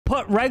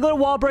put regular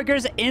wall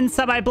breakers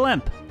inside my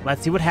blimp.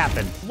 Let's see what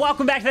happens.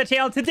 Welcome back to the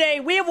channel. Today,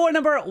 we have war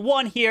number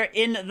 1 here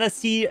in the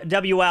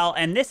CWL,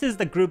 and this is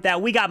the group that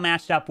we got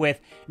matched up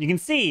with. You can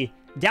see,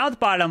 down at the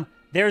bottom,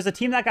 there's a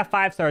team that got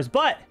 5 stars,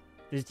 but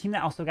there's a team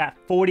that also got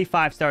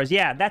 45 stars.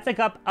 Yeah, that's like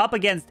up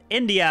against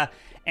India,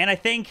 and I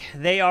think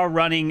they are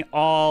running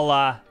all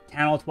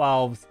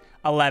 10-12s,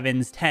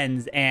 11s,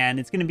 10s, and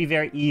it's going to be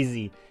very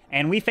easy.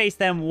 And we face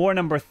them war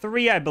number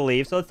 3, I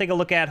believe. So let's take a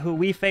look at who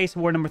we face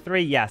war number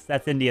 3. Yes,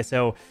 that's India.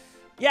 So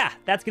yeah,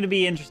 that's going to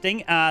be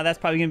interesting. That's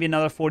probably going to be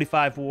another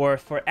 45 war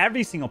for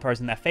every single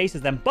person that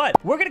faces them. But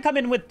we're going to come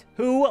in with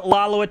 2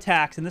 Lalo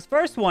attacks. And this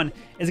first one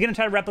is going to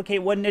try to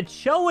replicate what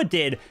Nachoa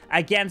did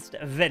against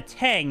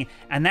Vitang.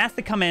 And that's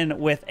to come in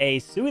with a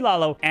Sui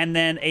Lalo and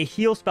then a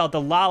heal spell to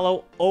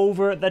Lalo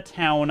over the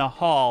town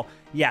hall.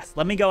 Yes,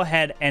 let me go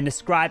ahead and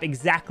describe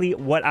exactly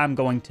what I'm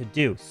going to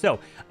do. So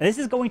this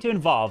is going to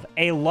involve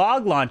a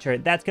log launcher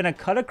that's going to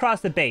cut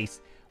across the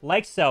base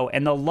like so.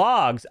 And the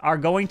logs are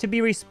going to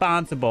be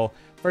responsible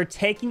for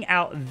taking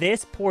out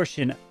this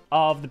portion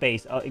of the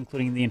base,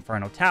 including the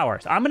Inferno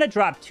Tower. So I'm going to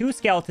drop 2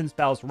 skeleton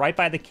spells right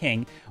by the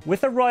king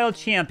with a royal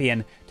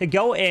champion to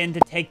go in to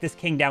take this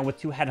king down with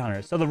 2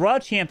 headhunters. So the royal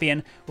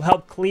champion will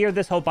help clear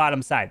this whole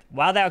bottom side.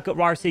 While that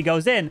RC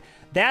goes in,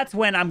 that's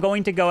when I'm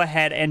going to go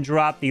ahead and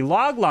drop the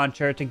log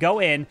launcher to go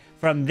in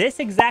from this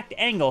exact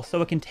angle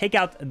so it can take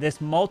out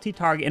this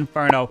multi-target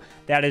Inferno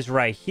that is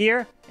right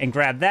here, and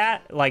grab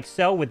that like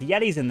so with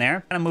Yetis in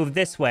there. I'm gonna move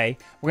this way.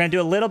 We're gonna do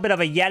a little bit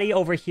of a Yeti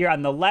over here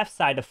on the left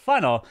side to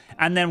funnel,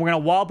 and then we're gonna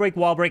wall break,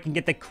 and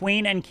get the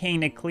queen and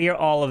king to clear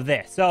all of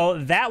this. So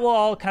that will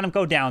all kind of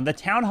go down. The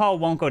town hall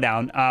won't go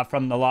down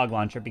from the log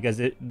launcher because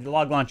the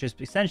log launcher is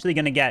essentially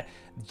gonna get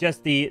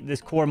just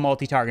this core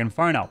multi-target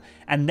Inferno.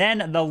 And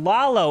then the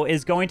Lalo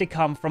is going to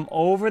come from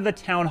over the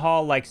town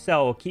hall like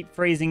so. We'll keep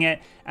freezing it,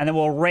 and then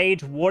we'll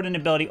rage warden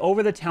ability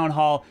over the town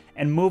hall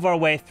and move our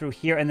way through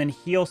here and then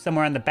heal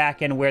somewhere on the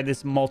back end where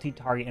this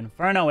multi-target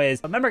Inferno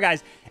is. Remember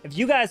guys, if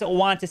you guys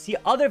want to see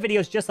other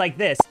videos just like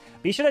this,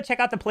 be sure to check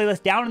out the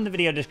playlist down in the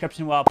video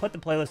description where I'll put the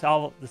playlist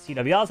all the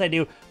CWLs I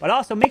do, but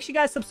also make sure you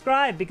guys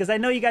subscribe because I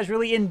know you guys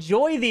really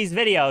enjoy these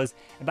videos.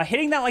 And by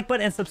hitting that like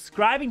button and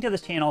subscribing to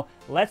this channel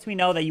lets me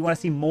know that you want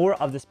to see more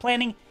of this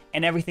planning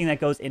and everything that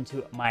goes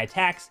into my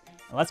attacks.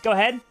 And let's go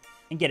ahead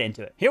and get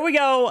into it. Here we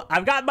go.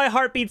 I've got my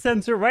heartbeat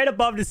sensor right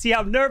above to see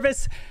how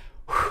nervous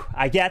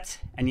I get.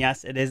 And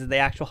yes, it is the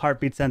actual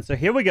heartbeat sensor.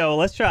 Here we go.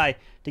 Let's try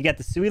to get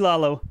the Sui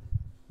Lalo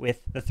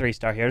with the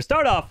 3-star here. To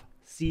start off,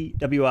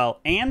 CWL,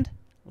 and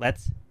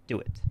let's do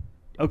it.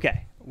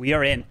 Okay, we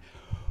are in.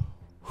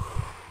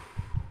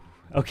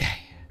 Okay,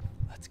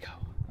 let's go.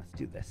 Let's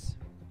do this.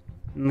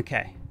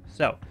 Okay,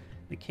 so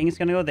the king's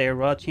gonna go there.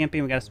 Royal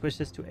champion, we gotta switch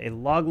this to a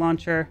log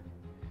launcher.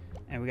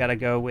 And we gotta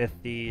go with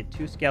the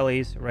 2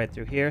 skellies right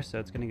through here. So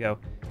it's gonna go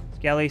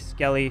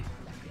skelly,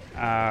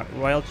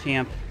 royal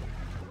champ,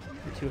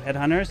 2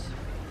 headhunters.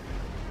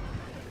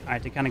 All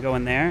right, to kind of go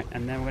in there.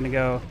 And then we're gonna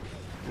go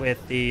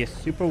with the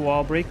super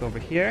wall break over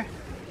here.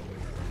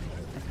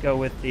 Let's go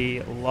with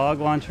the log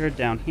launcher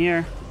down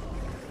here.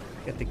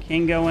 Get the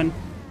king going.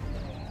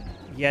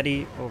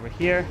 Yeti over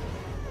here.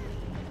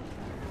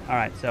 All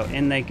right, so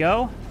in they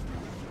go.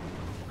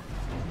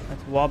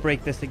 Let's wall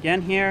break this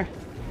again here.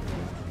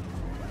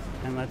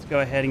 And let's go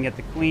ahead and get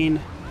the queen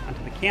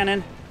onto the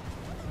cannon.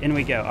 In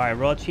we go. All right,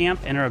 royal champ,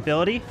 enter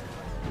ability.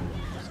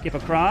 Skip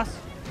across.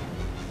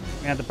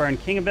 We have the burn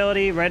king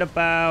ability right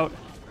about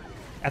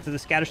after the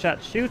scatter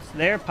shot shoots.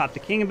 There, pop the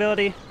king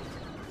ability.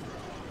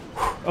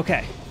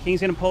 Okay,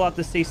 king's gonna pull out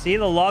the CC.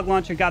 The log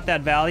launcher got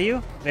that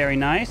value. Very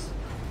nice.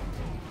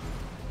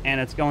 And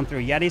it's going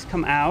through. Yetis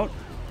come out.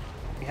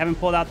 We haven't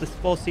pulled out this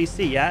full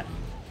CC yet.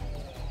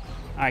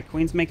 All right,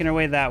 queen's making her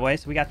way that way.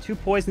 So we got 2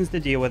 poisons to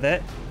deal with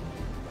it.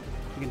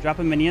 We can drop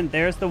a minion.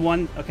 There's the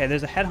one. Okay,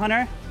 there's a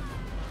headhunter.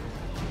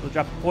 We'll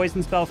drop a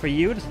poison spell for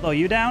you to slow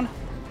you down.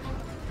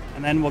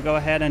 And then we'll go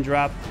ahead and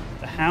drop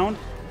the hound,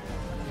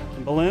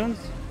 some balloons.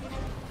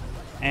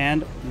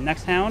 And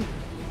next hound,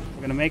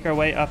 we're going to make our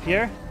way up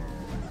here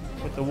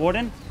with the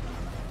warden.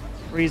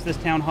 Freeze this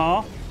town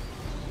hall.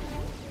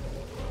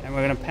 And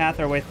we're going to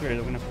path our way through.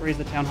 We're going to freeze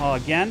the town hall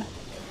again.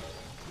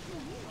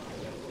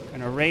 We're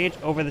going to rage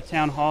over the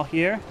town hall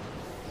here.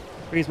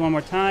 Freeze one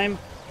more time.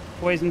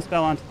 Poison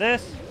spell onto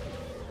this.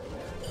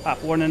 Pop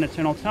warden and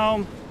eternal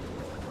tome.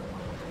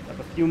 Up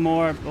a few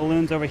more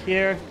balloons over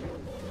here.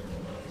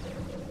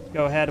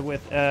 Go ahead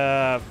with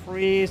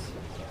freeze,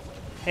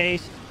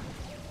 haste,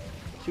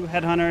 2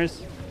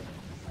 headhunters,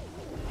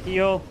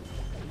 heal.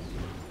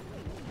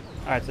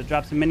 All right, so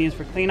drop some minions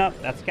for cleanup.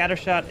 That scatter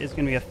shot is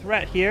going to be a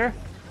threat here.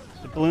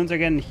 The balloons are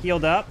getting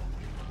healed up.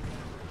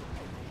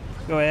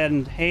 Go ahead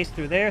and haste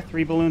through there.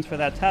 3 balloons for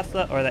that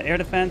Tesla or the air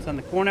defense on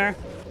the corner.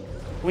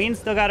 Queen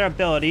still got her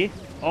ability.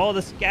 Oh,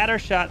 the scatter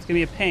shot's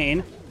going to be a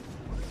pain.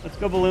 Let's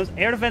go balloons.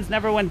 Air defense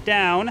never went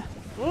down.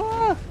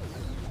 Ooh.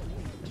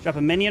 Let's drop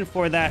a minion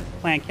for that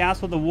plant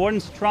castle. The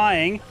warden's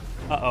trying.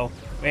 Uh-oh.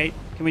 Wait,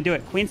 can we do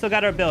it? Queen still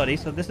got her ability,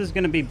 so this is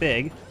going to be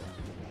big.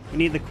 We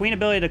need the queen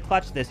ability to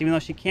clutch this, even though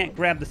she can't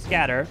grab the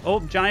scatter.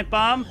 Oh, giant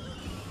bomb.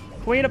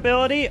 Queen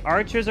ability.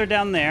 Archers are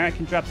down there. I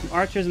can drop some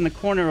archers in the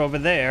corner over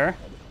there.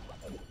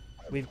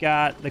 We've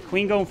got the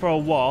queen going for a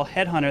wall.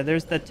 Headhunter.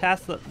 There's the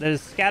Tesla.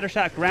 There's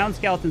scattershot. Ground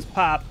skeletons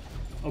pop.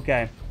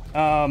 Okay.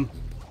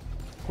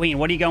 Queen,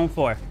 what are you going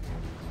for?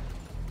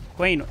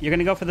 Queen, you're going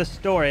to go for the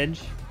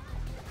storage.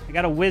 I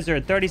got a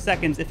wizard. 30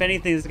 seconds. If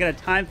anything, this is going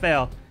to time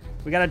fail.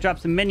 We got to drop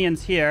some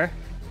minions here.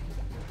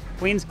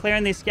 Queen's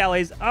clearing these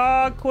skellies.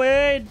 Oh,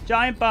 Queen!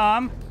 Giant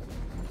bomb.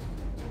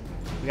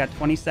 We got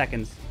 20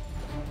 seconds.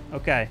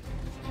 Okay.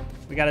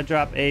 We got to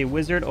drop a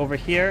wizard over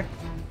here.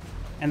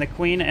 And the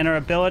queen and her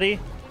ability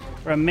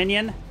for a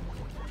minion.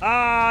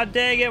 Ah,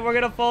 dang it. We're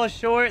going to fall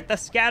short. The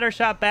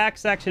scattershot back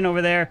section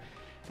over there.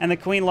 And the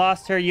queen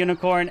lost her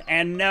unicorn.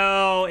 And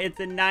no, it's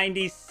a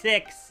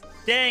 96.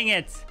 Dang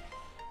it.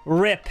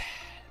 Rip.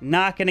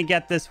 Not going to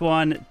get this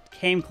one.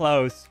 Came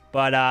close.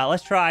 But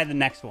let's try the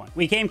next one.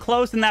 We came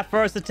close in that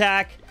first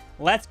attack.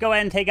 Let's go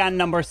ahead and take on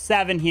number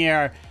 7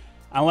 here.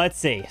 Let's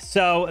see.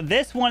 So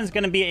this one is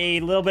going to be a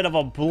little bit of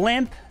a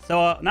blimp.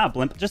 So not a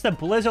blimp, just a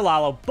Blizzard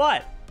Lalo.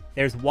 But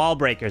there's wall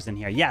breakers in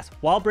here. Yes,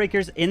 wall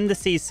breakers in the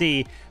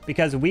CC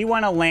because we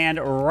want to land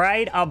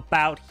right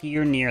about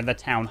here near the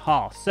town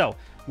hall. So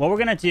what we're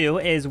going to do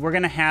is we're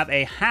going to have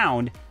a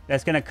hound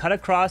that's going to cut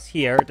across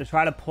here to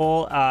try to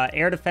pull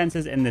air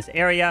defenses in this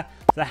area.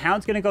 So the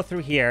hound's going to go through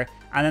here,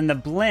 and then the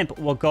blimp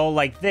will go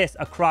like this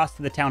across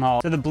to the town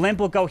hall. So the blimp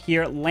will go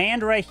here,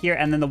 land right here,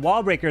 and then the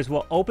wall breakers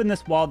will open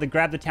this wall to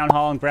grab the town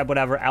hall and grab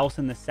whatever else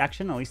in this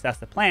section. At least that's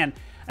the plan.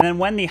 And then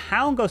when the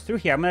hound goes through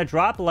here, I'm going to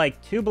drop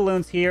like 2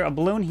 balloons here, a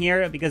balloon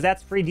here, because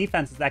that's free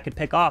defenses that I could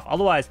pick off.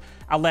 Otherwise,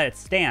 I'll let it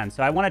stand.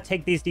 So I want to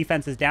take these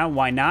defenses down.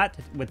 Why not?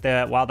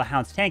 While the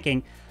hound's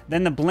tanking.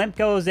 Then the blimp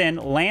goes in,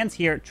 lands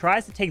here,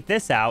 tries to take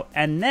this out.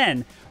 And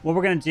then what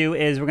we're going to do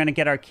is we're going to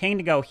get our king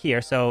to go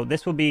here. So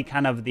this will be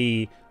kind of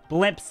the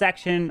blimp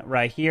section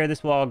right here.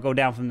 This will all go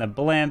down from the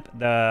blimp,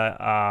 the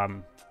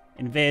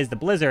invis, the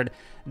blizzard.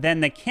 Then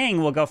the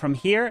king will go from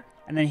here,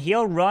 and then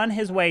he'll run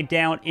his way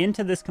down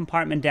into this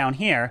compartment down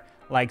here,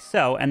 like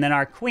so. And then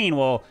our queen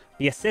will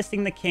be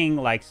assisting the king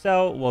like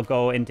so. We'll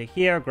go into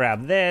here,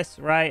 grab this,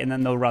 right? And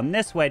then they'll run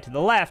this way to the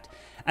left.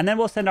 And then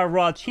we'll send our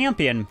Royal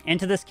Champion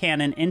into this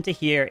cannon, into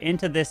here,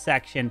 into this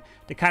section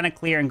to kind of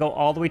clear and go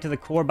all the way to the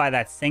core by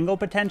that single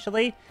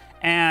potentially.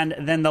 And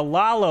then the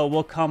Lalo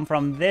will come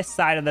from this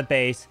side of the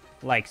base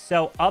like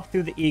so, up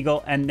through the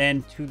Eagle and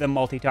then to the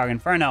multi-target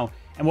Inferno.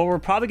 And what we're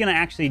probably going to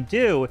actually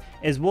do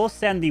is we'll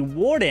send the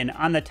Warden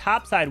on the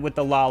top side with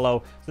the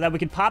Lalo so that we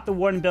can pop the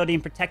Warden ability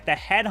and protect the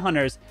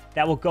Headhunters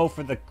that will go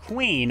for the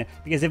Queen.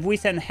 Because if we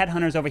send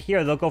Headhunters over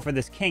here, they'll go for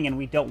this King, and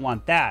we don't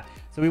want that.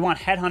 So we want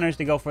Headhunters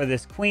to go for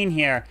this Queen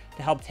here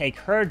to help take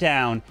her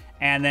down.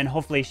 And then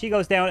hopefully she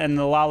goes down and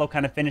the Lalo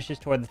kind of finishes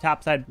toward the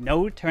top side.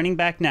 No turning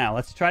back now.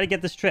 Let's try to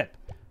get this trip.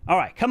 All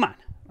right, come on.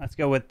 Let's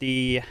go with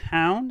the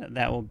Hound.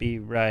 That will be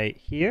right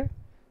here.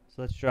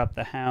 So let's drop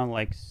the Hound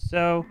like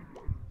so.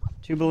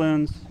 2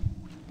 balloons,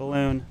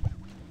 balloon,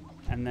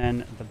 and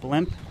then the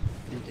blimp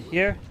into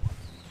here.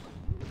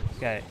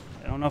 Okay,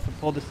 I don't know if I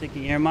pulled the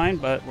sticky air mine,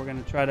 but we're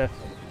going to try to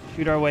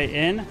shoot our way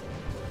in.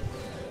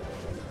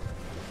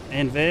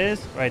 Invis,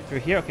 right through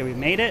here. Okay, we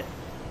made it.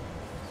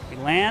 We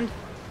land.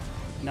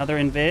 Another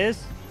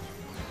invis.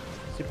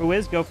 Super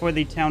Wiz, go for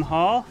the town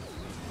hall.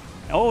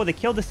 Oh, they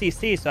killed the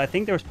CC, so I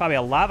think there was probably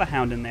a lava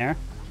hound in there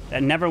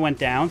that never went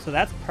down, so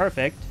that's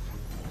perfect.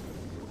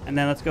 And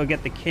then let's go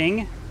get the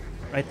king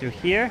right through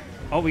here.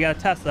 Oh, we got a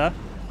Tesla.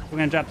 So we're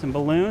going to drop some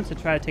balloons to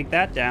try to take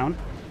that down.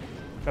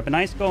 Drop an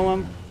ice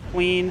golem,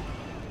 queen,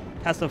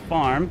 Tesla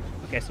farm.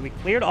 Okay, so we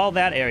cleared all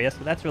that area,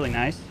 so that's really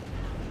nice.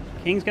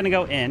 King's going to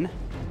go in.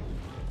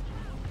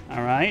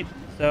 All right.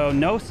 So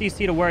no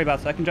CC to worry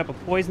about, so I can drop a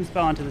poison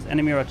spell onto this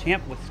enemy Royal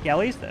Champ with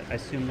Skellies that I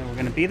assume that we're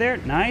going to be there.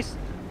 Nice.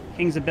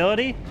 King's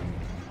ability.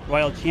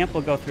 Royal Champ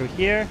will go through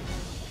here.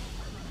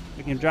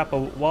 We can drop a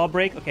wall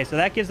break. Okay, so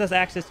that gives us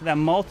access to that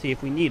multi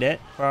if we need it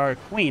for our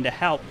queen to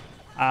help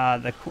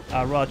the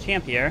Royal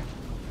Champ here.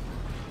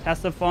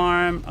 Tesla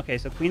farm. Okay,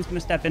 so queen's going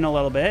to step in a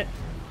little bit.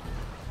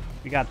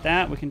 We got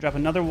that. We can drop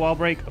another wall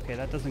break. Okay,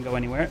 that doesn't go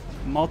anywhere.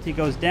 Multi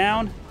goes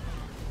down.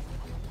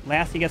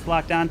 Lassie gets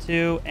locked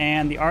onto,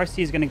 and the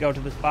RC is going to go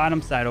to this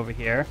bottom side over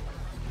here.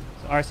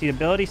 So RC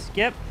ability,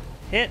 skip,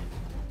 hit,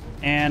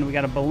 and we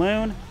got a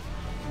balloon,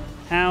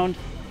 hound,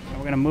 and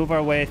we're going to move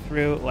our way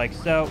through like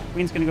so.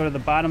 Queen's going to go to the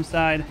bottom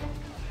side,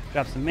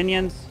 drop some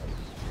minions,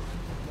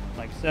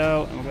 like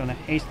so, and we're going to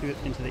haste through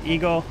into the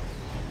Eagle,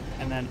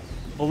 and then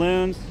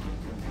balloons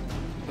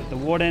with the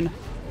Warden,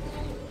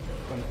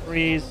 going to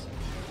freeze,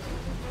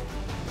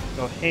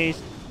 go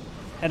haste,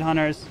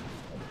 Headhunters,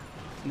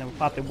 and then we'll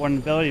pop the Warden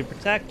ability to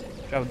protect.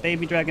 Drop a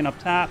baby dragon up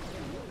top.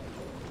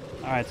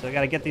 Alright, so I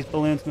gotta get these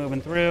balloons moving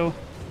through.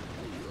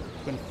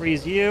 I'm gonna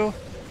freeze you.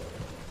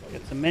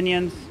 Get some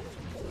minions.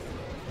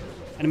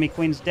 Enemy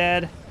queen's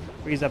dead.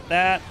 Freeze up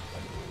that.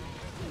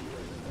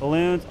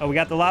 Balloons. Oh, we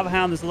got the Lava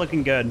Hound. This is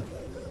looking good.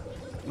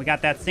 We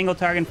got that single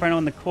target Inferno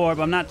in the core,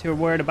 but I'm not too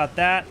worried about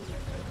that.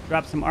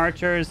 Drop some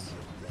archers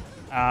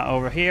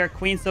over here.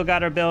 Queen still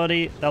got her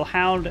ability. The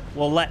Hound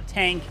will let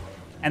tank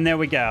And there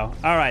we go.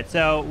 All right,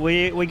 so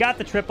we got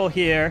the triple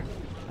here.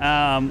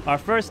 Our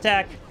first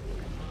attack,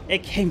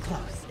 it came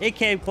close. It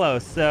came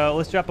close. So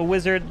let's drop a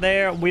wizard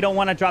there. We don't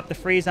want to drop the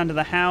freeze onto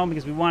the hound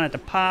because we want it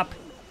to pop.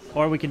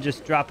 Or we can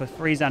just drop a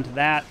freeze onto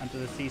that, onto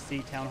the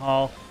CC Town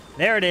Hall.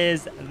 There it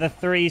is, the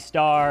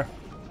 3-star,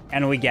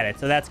 and we get it.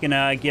 So that's going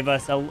to give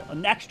us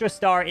an extra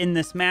star in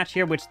this match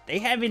here, which they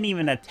haven't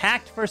even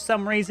attacked for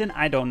some reason.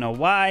 I don't know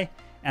why.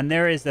 And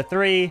there is the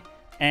 3,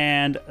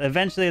 and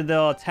eventually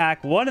they'll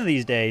attack one of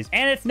these days.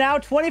 And it's now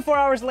 24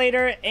 hours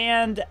later,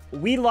 and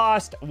we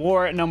lost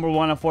war number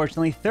 1,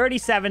 unfortunately,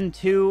 37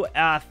 to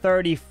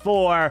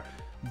 34.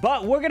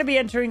 But we're going to be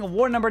entering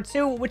war number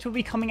 2, which will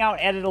be coming out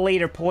at a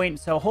later point.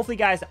 So hopefully you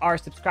guys are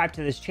subscribed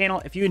to this channel.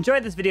 If you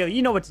enjoyed this video,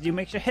 you know what to do.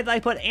 Make sure to hit the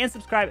like button and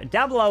subscribe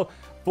down below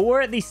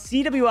for the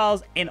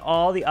CWLs and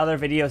all the other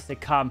videos to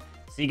come.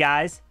 See you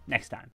guys next time.